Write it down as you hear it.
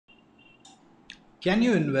Can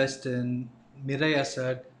you invest in Mirae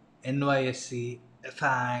Asset, NYSE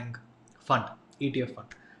FANG fund, ETF fund?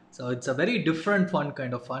 So it's a very different fund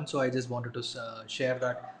kind of fund. So I just wanted to share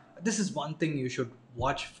that this is one thing you should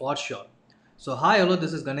watch for sure. So hi, hello,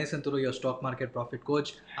 this is Ganesh Santuru, your stock market profit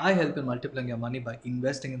coach. I help in multiplying your money by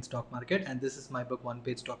investing in stock market, and this is my book, One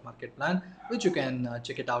Page Stock Market Plan, which you can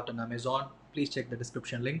check it out on Amazon. Please check the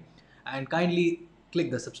description link and kindly click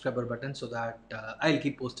the subscriber button so that I'll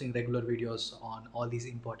keep posting regular videos on all these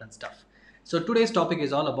important stuff. So today's topic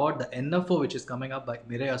is all about the NFO, which is coming up by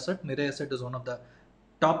Mirae Asset. Mirae Asset is one of the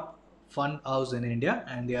top fund house in India,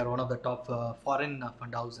 and they are one of the top foreign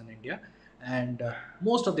fund house in India. And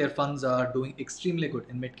most of their funds are doing extremely good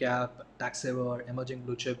in mid cap, tax saver, emerging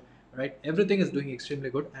blue chip, right? Everything is doing extremely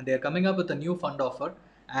good, and they are coming up with a new fund offer,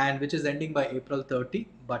 and which is ending by April 30.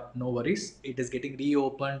 But no worries, it is getting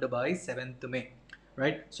reopened by 7th May,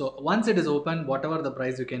 right? So once it is open, whatever the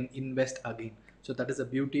price, you can invest again. So that is the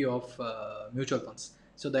beauty of mutual funds.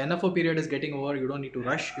 So the NFO period is getting over. You don't need to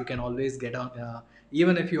rush. You can always get on.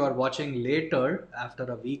 Even if you are watching later after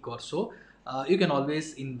a week or so, you can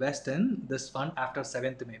always invest in this fund after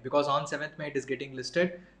 7th May, because on 7th May it is getting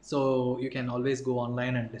listed. So you can always go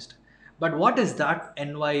online and list. But what is that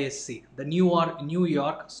NYSE, the New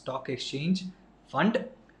York Stock Exchange fund,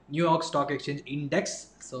 New York Stock Exchange index?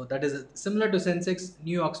 So that is similar to Sensex.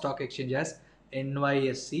 New York Stock Exchange has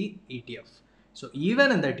NYSE ETF. So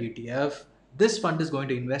even in that ETF, this fund is going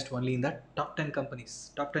to invest only in the top 10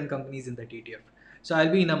 companies, top 10 companies in that ETF. So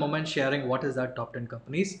I'll be in a moment sharing what is that top 10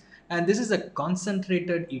 companies, and this is a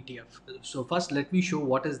concentrated ETF. So first let me show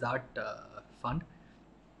what is that fund.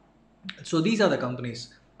 So these are the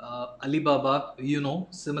companies. Alibaba,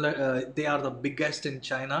 similar. They are the biggest in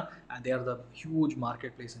China, and they are the huge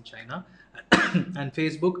marketplace in China. And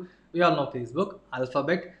Facebook, we all know Facebook.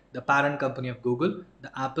 Alphabet, the parent company of Google.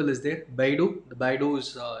 The Apple is there. Baidu, the Baidu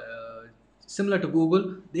is similar to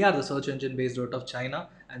Google. They are the search engine based out of China,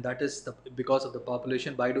 and that is because of the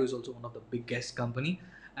population. Baidu is also one of the biggest company.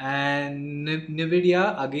 And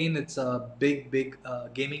Nvidia, again, it's a big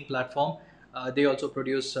gaming platform. They also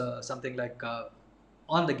produce something like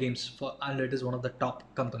on the games for, and it is one of the top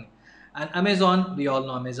company. And Amazon, we all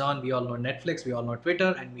know Amazon, we all know Netflix, we all know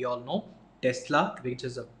Twitter, and we all know Tesla, which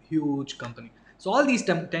is a huge company. So all these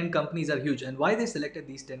 10 companies are huge, and why they selected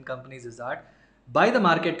these 10 companies is that by the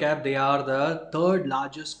market cap they are the third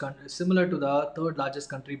largest country, similar to the third largest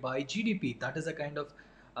country by GDP. That is the kind of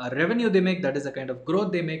revenue they make, that is the kind of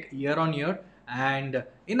growth they make year on year. And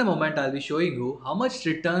in a moment I'll be showing you how much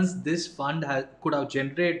returns this fund could have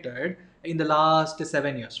generated in the last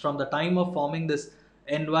 7 years from the time of forming this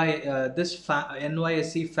NYSE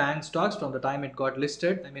FANG stocks, from the time it got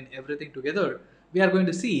listed. I mean, everything together, we are going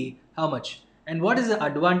to see how much. And what is the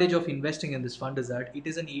advantage of investing in this fund is that it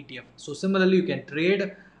is an ETF. So similarly, you can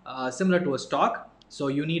trade similar to a stock. So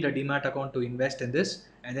you need a demat account to invest in this,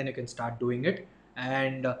 and then you can start doing it.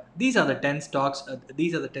 And these are the 10 stocks.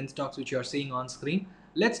 These are the 10 stocks which you are seeing on screen.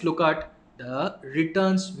 Let's look at the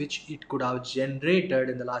returns which it could have generated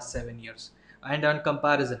in the last 7 years. And on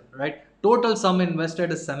comparison, right? Total sum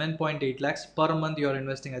invested is 7.8 lakhs per month. You are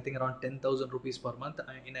investing, I think, around 10,000 rupees per month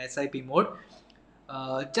in SIP mode.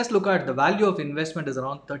 Just look at the value of investment is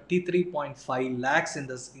around 33.5 lakhs in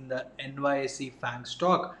the NYSE FANG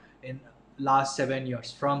stock in last 7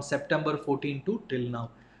 years, from September 14 to till now.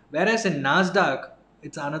 Whereas in Nasdaq,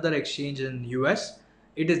 it's another exchange in US,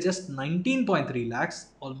 it is just 19.3 lakhs,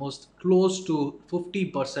 almost close to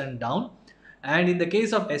 50% down. And in the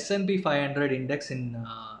case of S&P 500 index in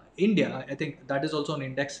India, I think that is also an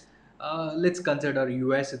index. Let's consider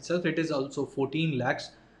US itself, it is also 14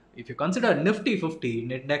 lakhs. If you consider Nifty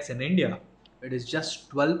 50 index in India, it is just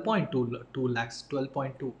 12.2 lakhs,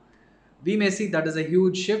 12.2. We may see that is a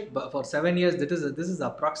huge shift, but for 7 years, this is the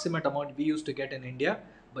approximate amount we used to get in India.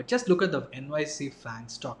 But just look at the NYSE FANG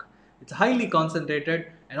stock. It's highly concentrated,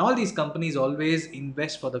 and all these companies always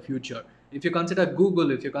invest for the future. If you consider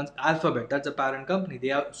Google, if you consider Alphabet, that's a parent company. They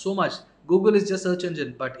have so much. Google is just search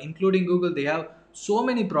engine, but including Google, they have so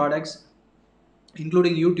many products,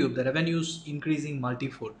 including YouTube, the revenues increasing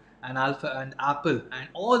multifold, and Alpha and Apple and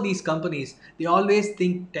all these companies, they always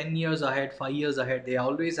think 10 years ahead, 5 years ahead. They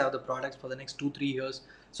always have the products for the next 2-3 years.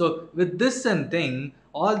 So with this and thing,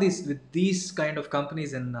 all these, with these kind of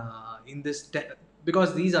companies in this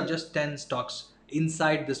because these are just 10 stocks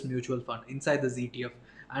inside this mutual fund, inside this ETF.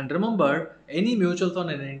 And remember, any mutual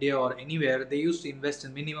fund in India or anywhere, they used to invest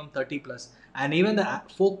in minimum 30 plus. And even the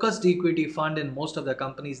focused equity fund in most of the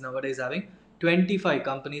companies nowadays having 25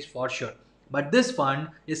 companies for sure. But this fund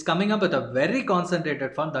is coming up with a very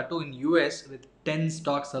concentrated fund, that too in US with 10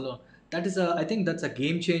 stocks alone. That is I think that's a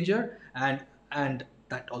game changer. And and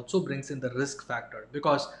that also brings in the risk factor,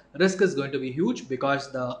 because risk is going to be huge,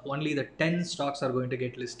 because the only the 10 stocks are going to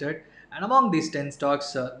get listed, and among these 10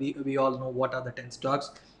 stocks, we all know what are the 10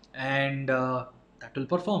 stocks, and that will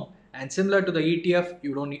perform. And similar to the ETF,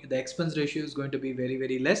 you don't need, the expense ratio is going to be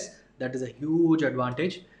very less. That is a huge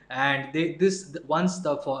advantage. And this once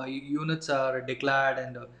the units are declared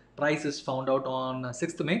and price is found out on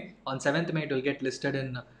 6th May, on 7th May it will get listed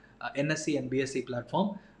in NSE and BSE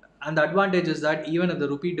platform. And the advantage is that even if the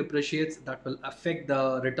rupee depreciates, that will affect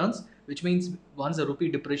the returns, which means once the rupee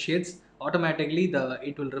depreciates, automatically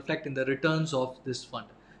it will reflect in the returns of this fund.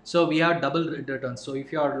 So we have double returns. So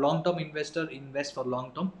if you are a long-term investor, invest for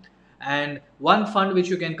long-term. And one fund which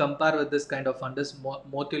you can compare with this kind of fund is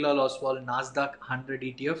Motilal Oswal Nasdaq 100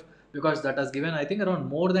 ETF, because that has given, I think, around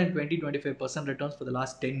more than 20-25% returns for the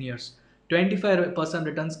last 10 years. 25%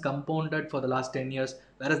 returns compounded for the last 10 years,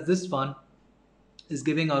 whereas this fund is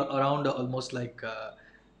giving around almost like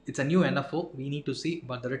it's a new NFO. We need to see,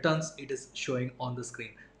 but the returns it is showing on the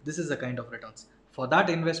screen. This is the kind of returns. For that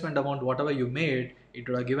investment amount, whatever you made, it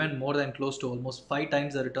would have given more than close to almost 5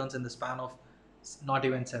 times the returns in the span of not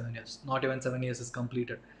even 7 years. Not even 7 years is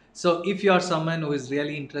completed. So if you are someone who is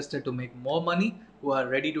really interested to make more money, who are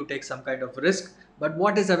ready to take some kind of risk, but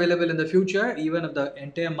what is available in the future, even if the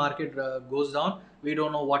entire market goes down, we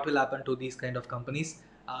don't know what will happen to these kind of companies.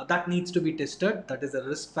 That needs to be tested. That is a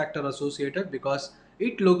risk factor associated, because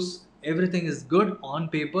it looks everything is good on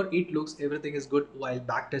paper, it looks everything is good while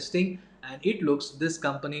back testing, and it looks this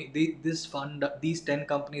company, this fund, these 10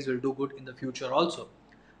 companies will do good in the future also.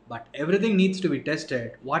 But everything needs to be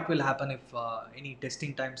tested. What will happen if any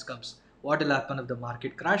testing times comes? What will happen if the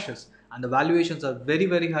market crashes and the valuations are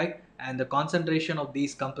very high, and the concentration of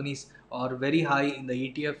these companies are very high in the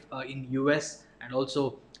ETF in US, and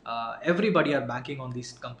also everybody are banking on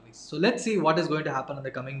these companies. So let's see what is going to happen in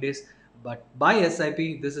the coming days. But buy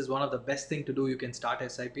SIP. This is one of the best thing to do. You can start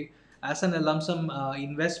SIP as an lump sum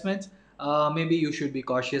investment. Maybe you should be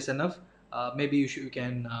cautious enough. Maybe you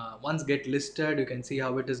can once get listed, you can see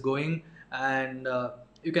how it is going, and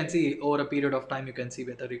you can see over a period of time, you can see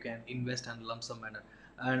whether you can invest in lump sum manner.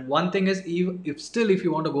 And one thing is, if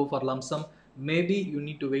you want to go for lump sum, maybe you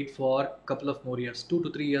need to wait for a couple of more years, 2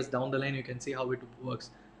 to 3 years down the line, you can see how it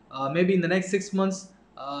works. Maybe in the next 6 months,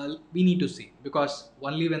 we need to see, because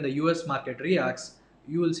only when the US market reacts,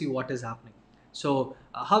 you will see what is happening. So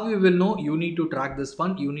how you will know? You need to track this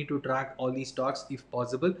fund, you need to track all these stocks if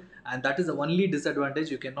possible, and that is the only disadvantage.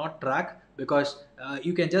 You cannot track, because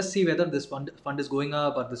you can just see whether this fund is going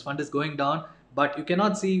up or this fund is going down, but you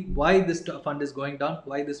cannot see why this fund is going down,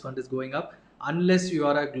 why this fund is going up, unless you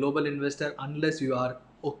are a global investor, unless you are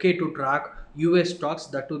okay to track US stocks,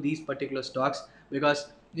 that to these particular stocks,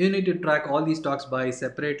 because you need to track all these stocks by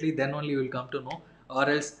separately, then only you will come to know. Or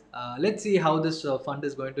else let's see how this fund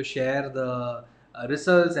is going to share the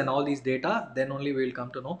results and all these data, then only we will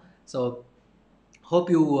come to know. So hope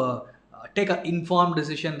you take an informed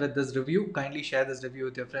decision with this review. Kindly share this review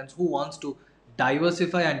with your friends who wants to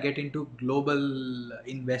diversify and get into global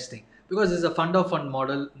investing, because it's a fund of fund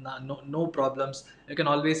model. No problems, you can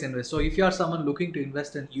always invest. So if you are someone looking to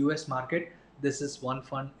invest in US market, this is one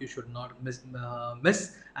fund you should not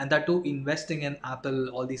miss. And that too, investing in Apple,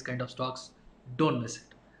 all these kind of stocks, don't miss it.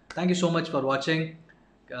 Thank you so much for watching.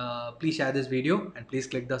 Please share this video and please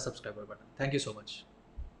click the subscriber button. Thank you so much.